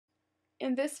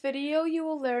In this video, you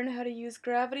will learn how to use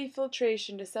gravity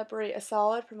filtration to separate a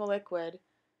solid from a liquid.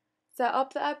 Set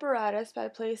up the apparatus by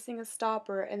placing a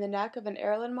stopper in the neck of an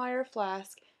Erlenmeyer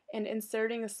flask and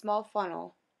inserting a small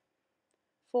funnel.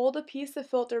 Fold a piece of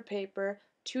filter paper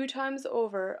 2 times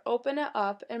over, open it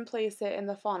up, and place it in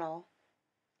the funnel.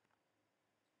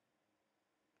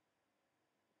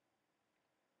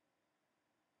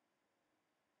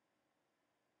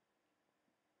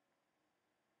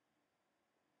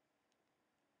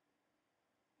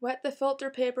 Wet the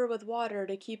filter paper with water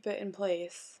to keep it in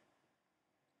place.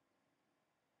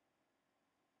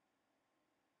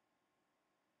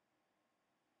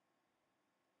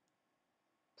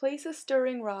 Place a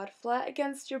stirring rod flat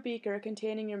against your beaker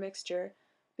containing your mixture.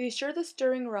 Be sure the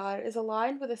stirring rod is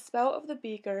aligned with the spout of the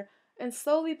beaker and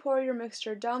slowly pour your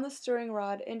mixture down the stirring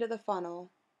rod into the funnel.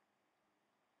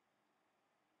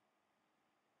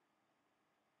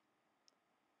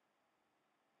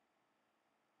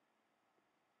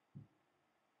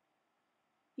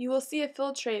 You will see a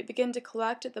filtrate begin to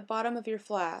collect at the bottom of your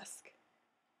flask.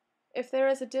 If there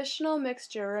is additional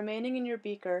mixture remaining in your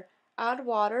beaker, add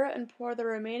water and pour the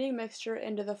remaining mixture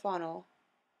into the funnel.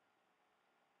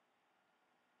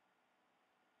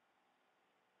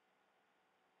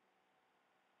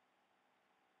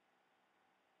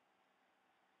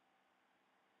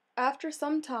 After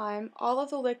some time, all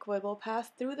of the liquid will pass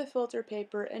through the filter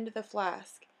paper into the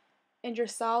flask, and your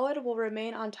solid will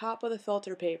remain on top of the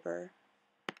filter paper.